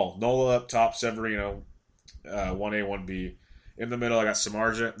overall, Nola up top, Severino, 1A, 1B. In the middle, I got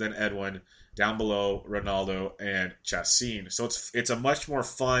Samardzija, then Edwin. Down below, Ronaldo and Chacín. So it's a much more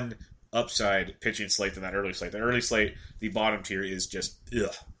fun upside pitching slate than that early slate. The early slate, the bottom tier is just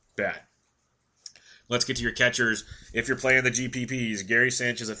bad. Let's get to your catchers. If you're playing the GPPs, Gary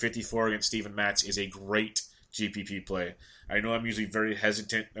Sanchez at 54 against Steven Matz is a great GPP play. I know I'm usually very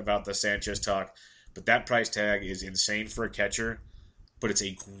hesitant about the Sanchez talk, but that price tag is insane for a catcher. But it's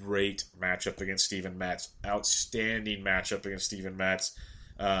a great matchup against Steven Matz. Outstanding matchup against Steven Matz.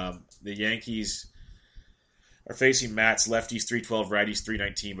 The Yankees are facing Matz, lefties 312, righties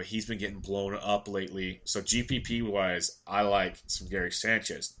 319, but he's been getting blown up lately. So GPP-wise, I like some Gary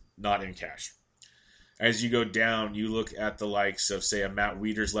Sanchez, not in cash. As you go down, you look at the likes of, say, a Matt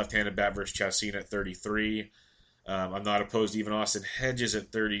Wieters left-handed bat versus Chacín at 33. I'm not opposed to even Austin Hedges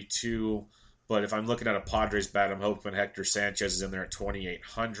at 32. But if I'm looking at a Padres bat, I'm hoping Hector Sanchez is in there at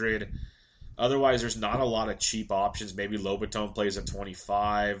 2,800. Otherwise, there's not a lot of cheap options. Maybe Lobaton plays at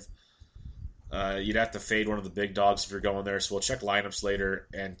 25. You'd have to fade one of the big dogs if you're going there. So we'll check lineups later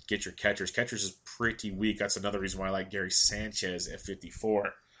and get your catchers. Catchers is pretty weak. That's another reason why I like Gary Sanchez at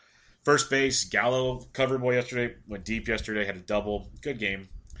 54. First base, Gallo, cover boy yesterday, went deep yesterday, had a double. Good game.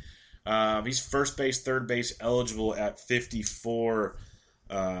 He's first base, third base eligible at 54.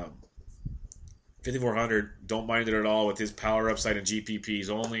 5,400, don't mind it at all with his power upside and GPPs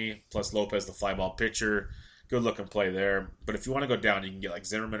only, plus Lopez, the fly ball pitcher. Good looking play there. But if you want to go down, you can get like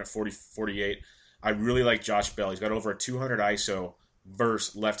Zimmerman at 40, 48. I really like Josh Bell. He's got over a 200 ISO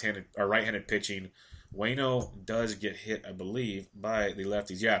versus left-handed or right-handed pitching Waino does get hit, I believe, by the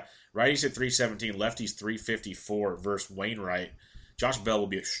lefties. Yeah, righties hit 317, lefties 354 versus Wainwright. Josh Bell will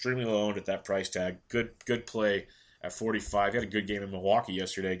be extremely low owned at that price tag. Good play at 45. He had a good game in Milwaukee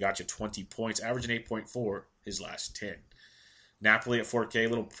yesterday. Got you 20 points, averaging 8.4 his last 10. Napoli at 4K, a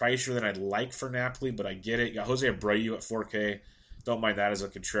little pricier than I'd like for Napoli, but I get it. You got Jose Abreu at 4K. Don't mind that as a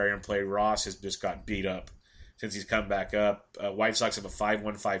contrarian play. Ross has just got beat up since he's come back up. White Sox have a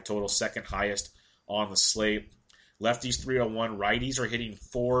 5.15 total, second highest on the slate. Lefties 301. Righties are hitting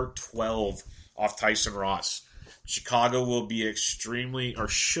 412 off Tyson Ross. Chicago will be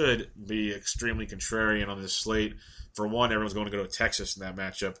should be extremely contrarian on this slate. For one, everyone's going to go to Texas in that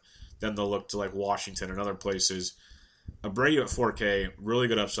matchup. Then they'll look to like Washington and other places. Abreu at 4K, really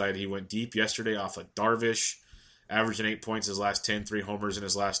good upside. He went deep yesterday off of Darvish, averaging 8 points his last 10, 3 homers in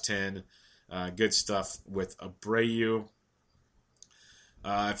his last 10. Good stuff with Abreu.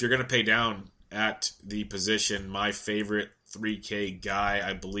 If you're going to pay down at the position, my favorite 3K guy,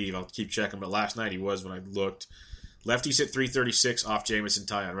 I believe, I'll keep checking, but last night he was when I looked. Lefties hit 336 off Jameson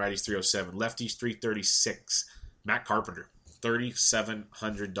Taillon. Righties 307. Lefties 336. Matt Carpenter,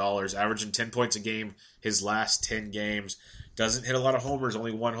 $3,700, averaging 10 points a game his last 10 games. Doesn't hit a lot of homers,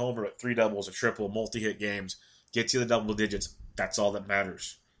 only 1 homer, but 3 doubles, a triple, multi-hit games. Gets you the double digits. That's all that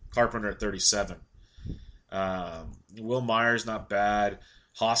matters. Carpenter at 37. Will Myers, not bad.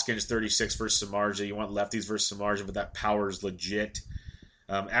 Hoskins, 36 versus Samardzija. You want lefties versus Samardzija, but that power is legit.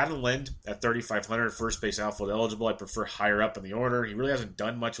 Adam Lind at 3,500, first base outfield eligible. I prefer higher up in the order. He really hasn't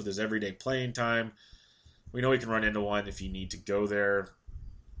done much with his everyday playing time. We know he can run into one if you need to go there.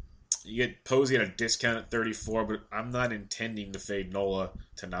 You get Posey at a discount at 34, but I'm not intending to fade Nola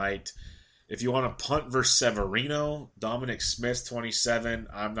tonight. If you want to punt versus Severino, Dominic Smith, 27.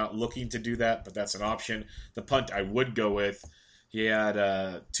 I'm not looking to do that, but that's an option. The punt I would go with, he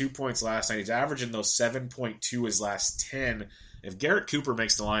had 2 points last night. He's averaging those 7.2 his last 10. If Garrett Cooper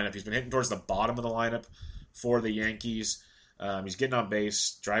makes the lineup, he's been hitting towards the bottom of the lineup for the Yankees. He's getting on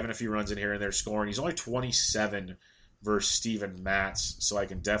base, driving a few runs in here and there, scoring. He's only 27 versus Steven Matz, so I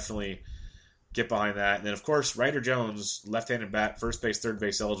can definitely get behind that. And then, of course, Ryder Jones, left-handed bat, first base, third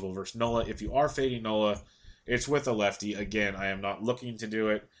base eligible versus Nola. If you are fading Nola, it's with a lefty. Again, I am not looking to do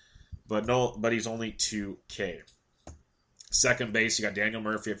it, but he's only 2K. Second base, you got Daniel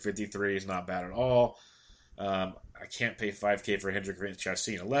Murphy at 53. He's not bad at all. I can't pay 5K for Hendrik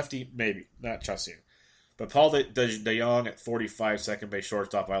Chassin. A lefty? Maybe. Not Chassin. But Paul DeJong at 45, second base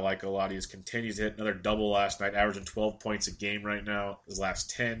shortstop, I like a lot. He continues to hit another double last night, averaging 12 points a game right now, his last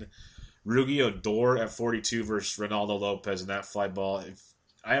 10. Rugi Odor at 42 versus Ronaldo Lopez in that fly ball.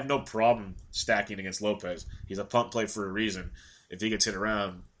 I have no problem stacking against Lopez. He's a punt play for a reason. If he gets hit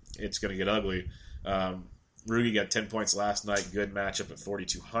around, it's going to get ugly. Rugi got 10 points last night. Good matchup at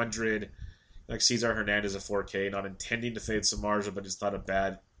 4,200. Like Cesar Hernandez at 4K. Not intending to fade Samardzija, but it's not a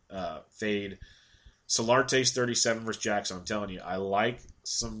bad fade. Solarte's 37 versus Jackson. I'm telling you, I like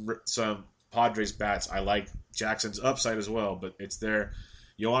some Padres bats. I like Jackson's upside as well, but it's there.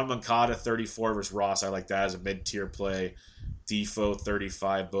 Yohan Moncada 34 versus Ross. I like that as a mid-tier play. Defoe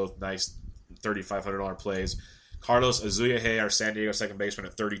 35, both nice $3,500 plays. Carlos Azuaje, our San Diego second baseman,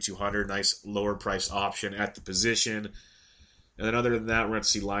 at 3,200. Nice lower price option at the position. And then other than that, we're going to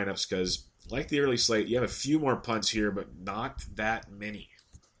see lineups because, like the early slate, you have a few more punts here, but not that many.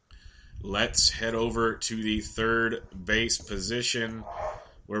 Let's head over to the third base position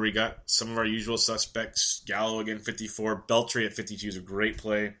where we got some of our usual suspects. Gallo again, 54. Beltray at 52 is a great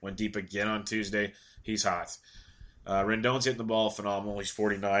play. Went deep again on Tuesday. He's hot. Rendon's hitting the ball phenomenal. He's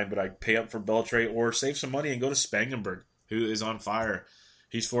 49, but I'd pay up for Beltray or save some money and go to Spangenberg, who is on fire.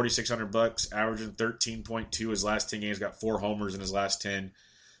 He's $4,600, averaging 13.2 his last 10 games. Got 4 homers in his last 10.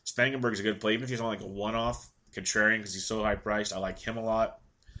 Spangenberg's a good play, even if he's on like a one-off contrarian because he's so high priced. I like him a lot.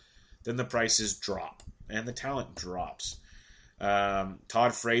 Then the prices drop and the talent drops.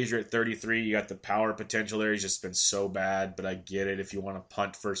 Todd Frazier at 33. You got the power potential there. He's just been so bad, but I get it. If you want to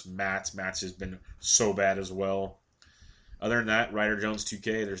punt first, Matz has been so bad as well. Other than that, Ryder Jones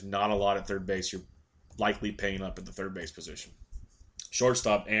 2K. There's not a lot at third base. You're likely paying up at the third base position.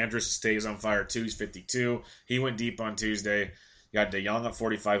 Shortstop, Andrus stays on fire too. He's 52. He went deep on Tuesday. You got DeYoung at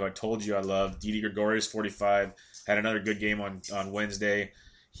 45. I told you I love. Didi Gregorius 45. Had another good game on Wednesday.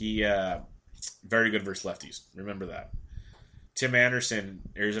 He very good versus lefties. Remember that. Tim Anderson,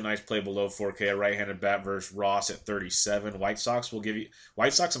 here's a nice play below 4K. A right-handed bat versus Ross at 37. White Sox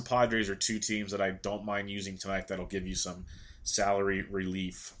and Padres are two teams that I don't mind using tonight that'll give you some salary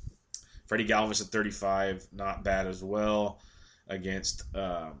relief. Freddie Galvis at 35, not bad as well against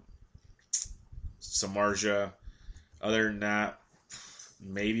Samardzija. Other than that,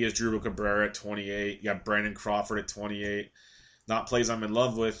 maybe Asdrubal Cabrera at 28. You got Brandon Crawford at 28. Not plays I'm in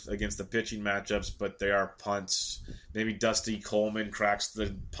love with against the pitching matchups, but they are punts. Maybe Dusty Coleman cracks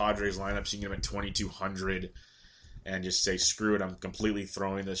the Padres lineup, so you can get him at 2,200 and just say, screw it, I'm completely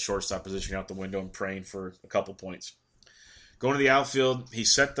throwing the shortstop position out the window and praying for a couple points. Going to the outfield, he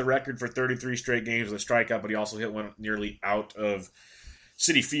set the record for 33 straight games with a strikeout, but he also hit one nearly out of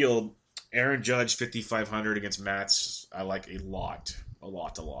Citi Field. Aaron Judge, 5,500 against Mats. I like a lot.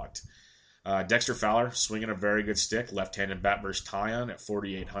 Dexter Fowler, swinging a very good stick. Left-handed bat versus Taillon at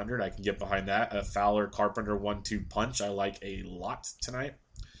 4,800. I can get behind that. A Fowler-Carpenter 1-2 punch I like a lot tonight.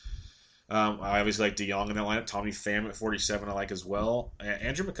 I obviously like DeYoung in that lineup. Tommy Pham at 47 I like as well.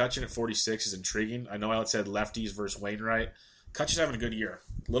 Andrew McCutchen at 46 is intriguing. I know I said lefties versus Wainwright. McCutchen's having a good year.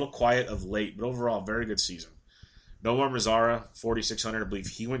 A little quiet of late, but overall, very good season. Nomar Mazara, 4,600. I believe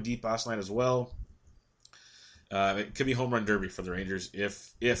he went deep last night as well. It could be home run derby for the Rangers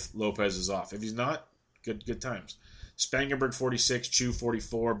if Lopez is off. If he's not, good times. Spangenberg, 46. Chu,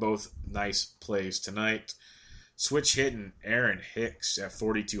 44. Both nice plays tonight. Switch hitting, Aaron Hicks at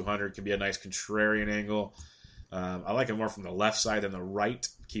 4,200 can be a nice contrarian angle. I like it more from the left side than the right.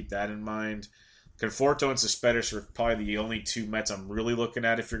 Keep that in mind. Conforto and Cespedes are probably the only two Mets I'm really looking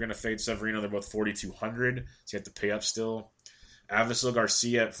at if you're going to fade Severino. They're both 4,200, so you have to pay up still. Avisail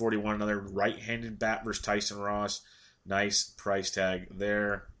Garcia at 41, another right-handed bat versus Tyson Ross. Nice price tag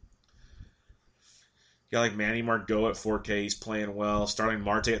there. You got like Manny Margot at 4K. He's playing well. Starling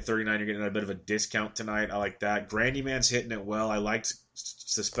Marte at 39. You're getting a bit of a discount tonight. I like that. Grandy Man's hitting it well. I liked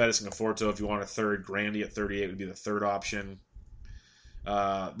Cespedes and Conforto. If you want a third, Grandy at 38 would be the third option.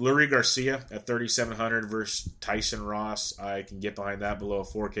 Lurie Garcia at 3,700 versus Tyson Ross. I can get behind that below a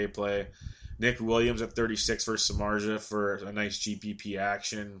 4K play. Nick Williams at 36 versus Samardzija for a nice GPP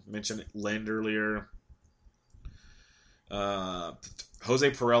action. Mentioned Lind earlier.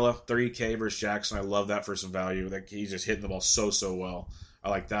 Jose Pirela, 30K versus Jackson. I love that for some value. He's just hitting the ball so well. I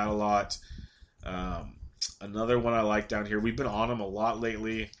like that a lot. Another one I like down here. We've been on him a lot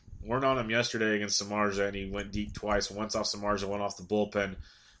lately. Weren't on him yesterday against Samardzija, and he went deep twice. Once off Samardzija, one off the bullpen.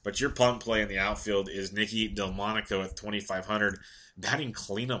 But your punt play in the outfield is Nicky Delmonico at 2,500. Batting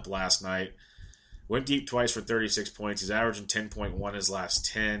cleanup last night. Went deep twice for 36 points. He's averaging 10.1 his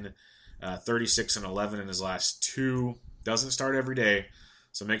last 10. 36 and 11 in his last 2. Doesn't start every day,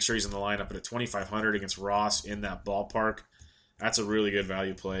 so make sure he's in the lineup. But at 2,500 against Ross in that ballpark, that's a really good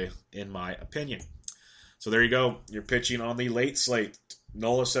value play, in my opinion. So there you go. You're pitching on the late slate.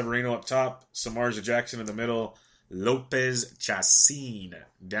 Nola Severino up top, Samardzija Jackson in the middle, Lopez Chacin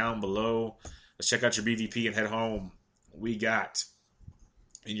down below. Let's check out your BVP and head home. We got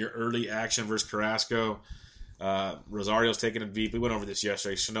in your early action versus Carrasco. Rosario's taking him deep. We went over this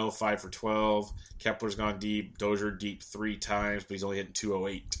yesterday. Sano 5 for 12. Kepler's gone deep. Dozier deep 3 times, but he's only hitting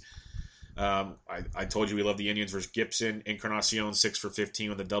 208. I told you we love the Indians versus Gibson. Encarnacion 6 for 15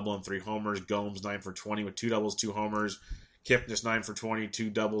 with a double and 3 homers. Gomes 9 for 20 with 2 doubles, 2 homers. Kipnis 9 for 20, 2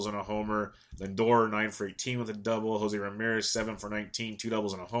 doubles and a homer. Lindor 9 for 18 with a double. Jose Ramirez 7 for 19, 2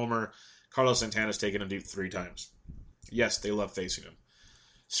 doubles and a homer. Carlos Santana's taken him deep 3 times. Yes, they love facing him.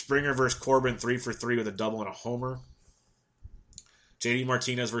 Springer versus Corbin 3 for 3 with a double and a homer. JD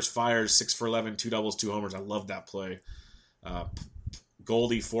Martinez versus Fires 6 for 11, 2 doubles, 2 homers. I love that play.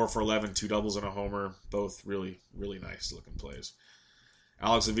 Goldie 4 for 11, 2 doubles and a homer. Both really nice looking plays.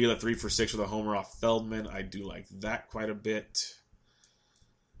 Alex Avila 3 for 6 with a homer off Feldman. I do like that quite a bit.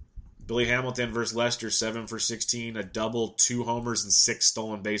 Billy Hamilton versus Lester 7 for 16, a double, 2 homers, and 6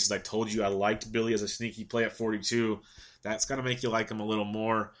 stolen bases. I told you I liked Billy as a sneaky play at 42. That's going to make you like him a little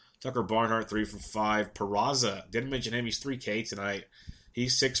more. Tucker Barnhart 3 for 5. Peraza, didn't mention him. He's 3K tonight.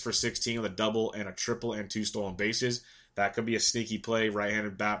 He's 6 for 16 with a double and a triple and 2 stolen bases. That could be a sneaky play.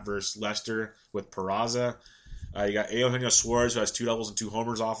 Right-handed bat versus Lester with Peraza. You got Eugenio Suarez, who has 2 doubles and 2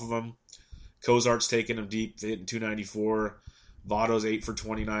 homers off of him. Cozart's taking him deep, hitting 294. Votto's 8 for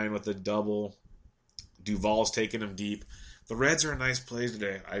 29 with a double. Duvall's taking him deep. The Reds are a nice play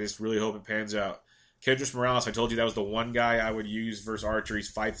today. I just really hope it pans out. Kendrys Morales, I told you that was the one guy I would use versus Archer. He's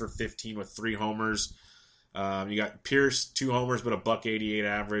 5 for 15 with 3 homers. You got Pierce, 2 homers, but a .188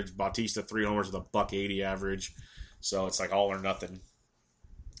 average. Bautista, 3 homers with a .180 average. So it's like all or nothing.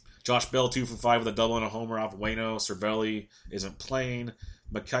 Josh Bell, 2 for 5 with a double and a homer off Waino. Cervelli isn't playing.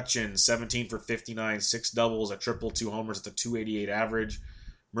 McCutchen, 17 for 59, 6 doubles, a triple, 2 homers at the .288 average.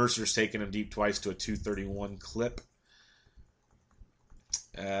 Mercer's taking him deep twice to a .231 clip.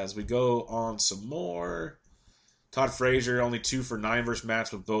 As we go on some more, Todd Frazier, only 2 for 9 versus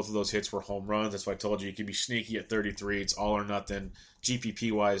Mats, but both of those hits were home runs. That's why I told you can be sneaky at 33. It's all or nothing.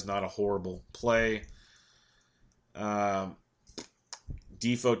 GPP-wise, not a horrible play.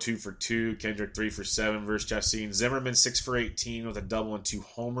 Defoe 2 for 2, Kendrick 3 for 7 versus Chastain. Zimmerman 6 for 18 with a double and 2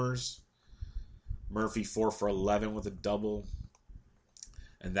 homers. Murphy 4 for 11 with a double.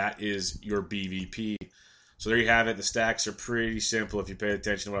 And that is your BVP. So there you have it. The stacks are pretty simple if you pay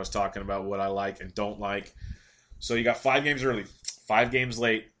attention to what I was talking about, what I like and don't like. So you got 5 games early, 5 games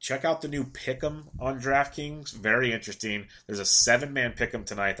late. Check out the new Pick'em on DraftKings. Very interesting. There's a 7-man Pick'em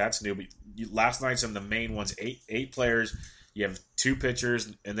tonight. That's new. But last night's in the main ones, 8 players. You have 2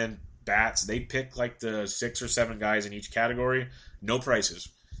 pitchers and then bats. They pick like the 6 or 7 guys in each category. No prices.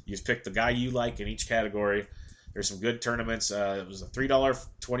 You just pick the guy you like in each category. There's some good tournaments. It was a $3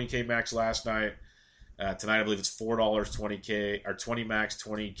 20K max last night. Tonight, I believe it's $4 20K or 20 max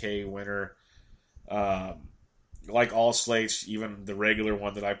 20K winner. Like all slates, even the regular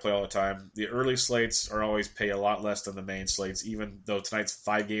one that I play all the time, the early slates are always pay a lot less than the main slates. Even though tonight's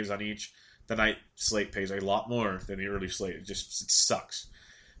 5 games on each, the night slate pays a lot more than the early slate. It sucks,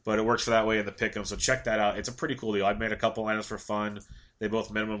 but it works for that way in the pick'em. So check that out. It's a pretty cool deal. I've made a couple lineups for fun. They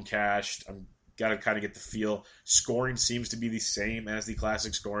both minimum cashed. I'm got to kind of get the feel. Scoring seems to be the same as the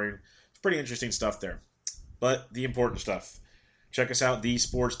classic scoring. It's pretty interesting stuff there. But the important stuff. Check us out,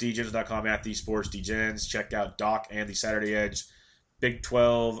 thesportsdgens.com, at thesportsdgens. Check out Doc and the Saturday Edge Big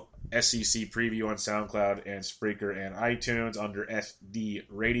 12 SEC preview on SoundCloud and Spreaker and iTunes under SD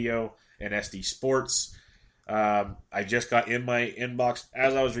Radio and SD Sports. I just got in my inbox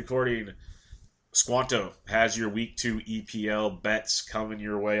as I was recording. Squanto has your Week 2 EPL bets coming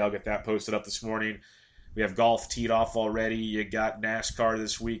your way. I'll get that posted up this morning. We have golf teed off already. You got NASCAR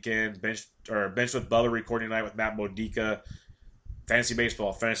this weekend. Bench with Bubba recording tonight with Matt Modica. Fantasy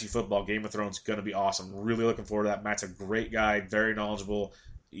baseball, fantasy football, Game of Thrones, going to be awesome. Really looking forward to that. Matt's a great guy, very knowledgeable.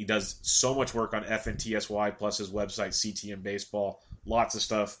 He does so much work on FNTSY plus his website, CTM Baseball. Lots of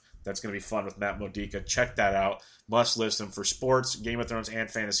stuff that's going to be fun with Matt Modica. Check that out. Must listen for sports, Game of Thrones,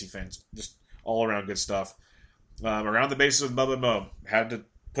 and fantasy fans. Just all around good stuff. Around the bases with Bubba and Mo. Had to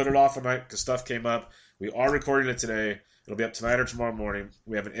put it off a night because stuff came up. We are recording it today. It'll be up tonight or tomorrow morning.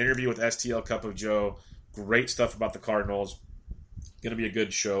 We have an interview with STL Cup of Joe. Great stuff about the Cardinals. Going to be a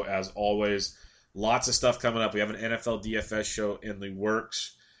good show as always. Lots of stuff coming up. We have an NFL DFS show in the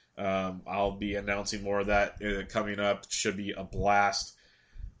works. I'll be announcing more of that coming up. Should be a blast.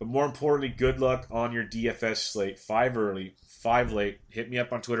 But more importantly, good luck on your DFS slate. 5 early, 5 late. Hit me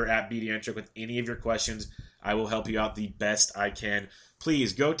up on Twitter at BDantrick with any of your questions. I will help you out the best I can.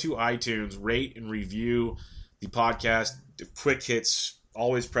 Please go to iTunes, rate and review the podcast, the quick hits.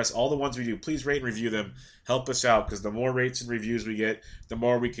 Always press all the ones we do. Please rate and review them. Help us out because the more rates and reviews we get, the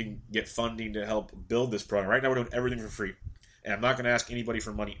more we can get funding to help build this program. Right now we're doing everything for free. And I'm not going to ask anybody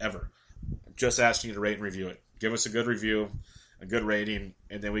for money ever. I'm just asking you to rate and review it. Give us a good review, a good rating,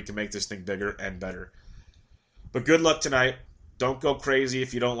 and then we can make this thing bigger and better. But good luck tonight. Don't go crazy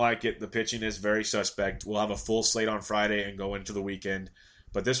if you don't like it. The pitching is very suspect. We'll have a full slate on Friday and go into the weekend.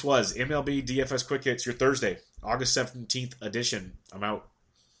 But this was MLB DFS Quick Hits, your Thursday, August 17th edition. I'm out.